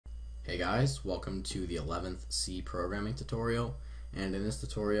Hey guys, welcome to the 11th C programming tutorial, and in this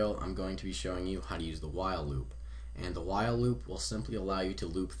tutorial I'm going to be showing you how to use the while loop. And the while loop will simply allow you to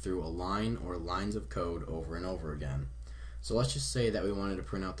loop through a line or lines of code over and over again. So let's just say that we wanted to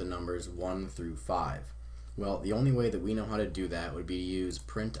print out the numbers 1 through 5. Well, the only way that we know how to do that would be to use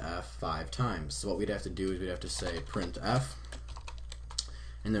printf 5 times. So what we'd have to do is we'd have to say printf,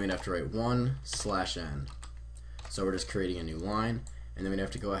 and then we'd have to write 1/n. So we're just creating a new line. And then we'd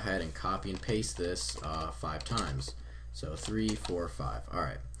have to go ahead and copy and paste this 5 times. So 3, 4, 5.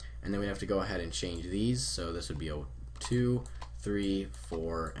 Alright. And then we'd have to go ahead and change these. So this would be 2, 3,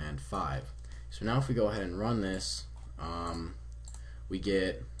 4, and 5. So now if we go ahead and run this, we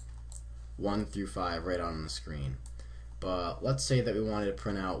get 1 through 5 right on the screen. But let's say that we wanted to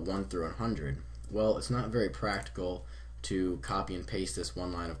print out 1 through 100. Well, it's not very practical to copy and paste this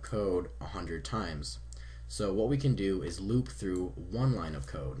one line of code 100 times. So what we can do is loop through one line of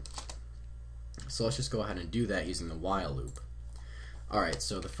code. So let's just go ahead and do that using the while loop. Alright,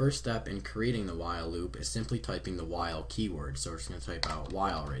 so the first step in creating the while loop is simply typing the while keyword. So we're just going to type out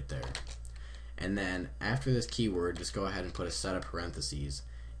while right there. And then after this keyword, just go ahead and put a set of parentheses.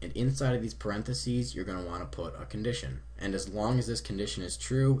 And inside of these parentheses, you're going to want to put a condition. And as long as this condition is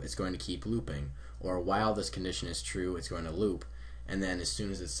true, it's going to keep looping. Or while this condition is true, it's going to loop. And then as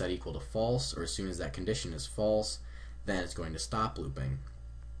soon as it's set equal to false, or as soon as that condition is false, then it's going to stop looping.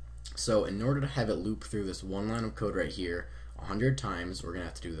 So in order to have it loop through this one line of code right here 100 times, we're going to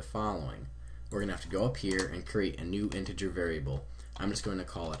have to do the following. We're going to have to go up here and create a new integer variable. I'm just going to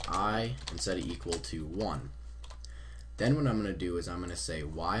call it I and set it equal to 1. Then what I'm going to do is I'm going to say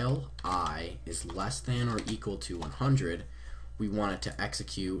while I is less than or equal to 100, we want it to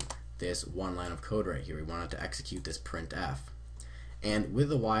execute this one line of code right here. We want it to execute this printf. And with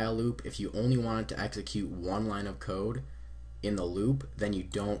the while loop, if you only want it to execute one line of code in the loop, then you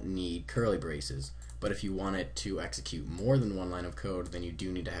don't need curly braces. But if you want it to execute more than one line of code, then you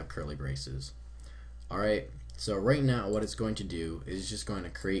do need to have curly braces. Alright, so right now what it's going to do is just going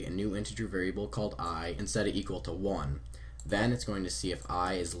to create a new integer variable called I and set it equal to 1. Then it's going to see if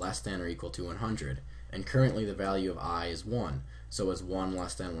I is less than or equal to 100. And currently the value of I is 1. So is 1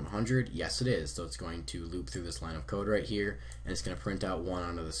 less than 100? Yes, it is. So it's going to loop through this line of code right here, and it's going to print out 1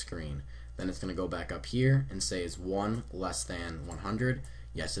 onto the screen. Then it's going to go back up here and say is 1 less than 100?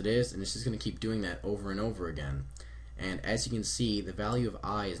 Yes, it is. And it's just going to keep doing that over and over again. And as you can see, the value of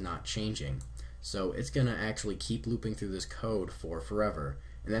I is not changing. So it's going to actually keep looping through this code for forever.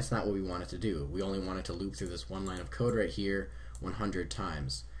 And that's not what we want it to do. We only want it to loop through this one line of code right here 100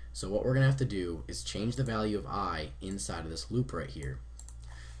 times. So what we're going to have to do is change the value of I inside of this loop right here.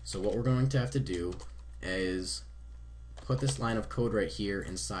 So what we're going to have to do is put this line of code right here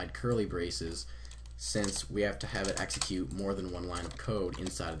inside curly braces, since we have to have it execute more than one line of code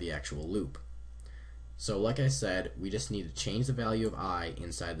inside of the actual loop. So like I said, we just need to change the value of I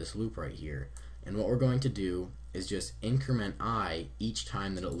inside this loop right here. And what we're going to do is just increment I each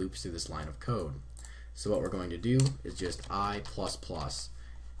time that it loops through this line of code. So what we're going to do is just I plus plus.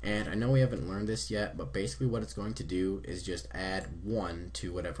 And I know we haven't learned this yet, but basically what it's going to do is just add 1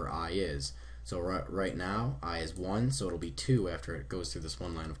 to whatever I is. So right now, I is 1, so it'll be 2 after it goes through this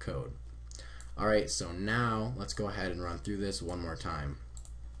one line of code. Alright, so now let's go ahead and run through this one more time.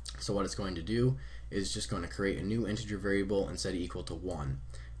 So what it's going to do is just going to create a new integer variable and set it equal to 1.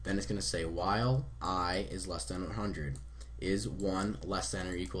 Then it's going to say while I is less than 100. Is 1 less than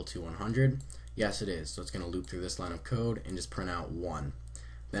or equal to 100? Yes, it is. So it's going to loop through this line of code and just print out 1.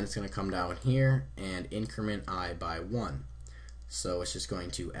 Then it's going to come down here and increment I by 1. So it's just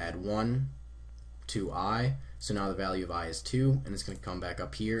going to add 1 to I. So now the value of I is 2, and it's going to come back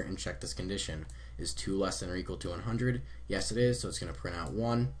up here and check this condition. Is 2 less than or equal to 100? Yes, it is. So it's going to print out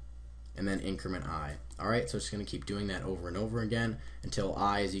 1 and then increment I. Alright, so it's going to keep doing that over and over again until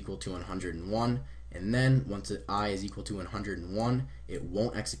I is equal to 101. And then once I is equal to 101, it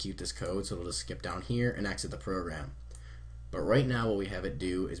won't execute this code, so it'll just skip down here and exit the program. But right now what we have it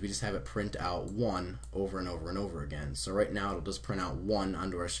do is we just have it print out 1 over and over and over again. So right now it'll just print out 1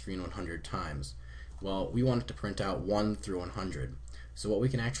 onto our screen 100 times. Well, we want it to print out 1 through 100. So what we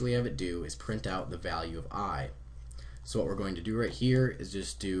can actually have it do is print out the value of I. So what we're going to do right here is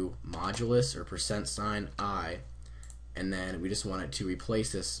just do modulus or %sign I, and then we just want it to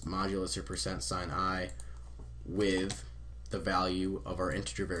replace this modulus or %sign I with the value of our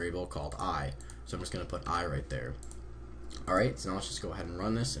integer variable called I. So I'm just going to put I right there. Alright, so now let's just go ahead and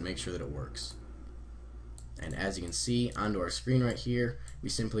run this and make sure that it works. And as you can see onto our screen right here, we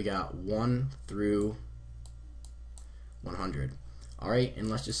simply got 1 through 100. Alright, and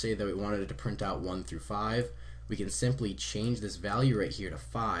let's just say that we wanted it to print out 1 through 5. We can simply change this value right here to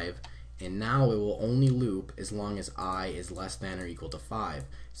 5 And now it will only loop as long as I is less than or equal to 5.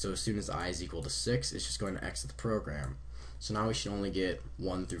 So as soon as I is equal to 6, it's just going to exit the program. So now we should only get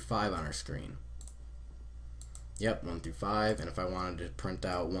 1 through 5 on our screen. Yep, 1 through 5, and if I wanted to print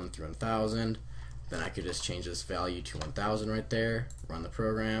out 1 through 1000, then I could just change this value to 1000 right there, run the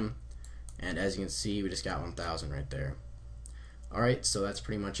program, and as you can see, we just got 1000 right there. Alright, so that's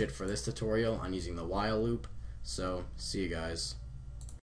pretty much it for this tutorial on using the while loop. So, see you guys.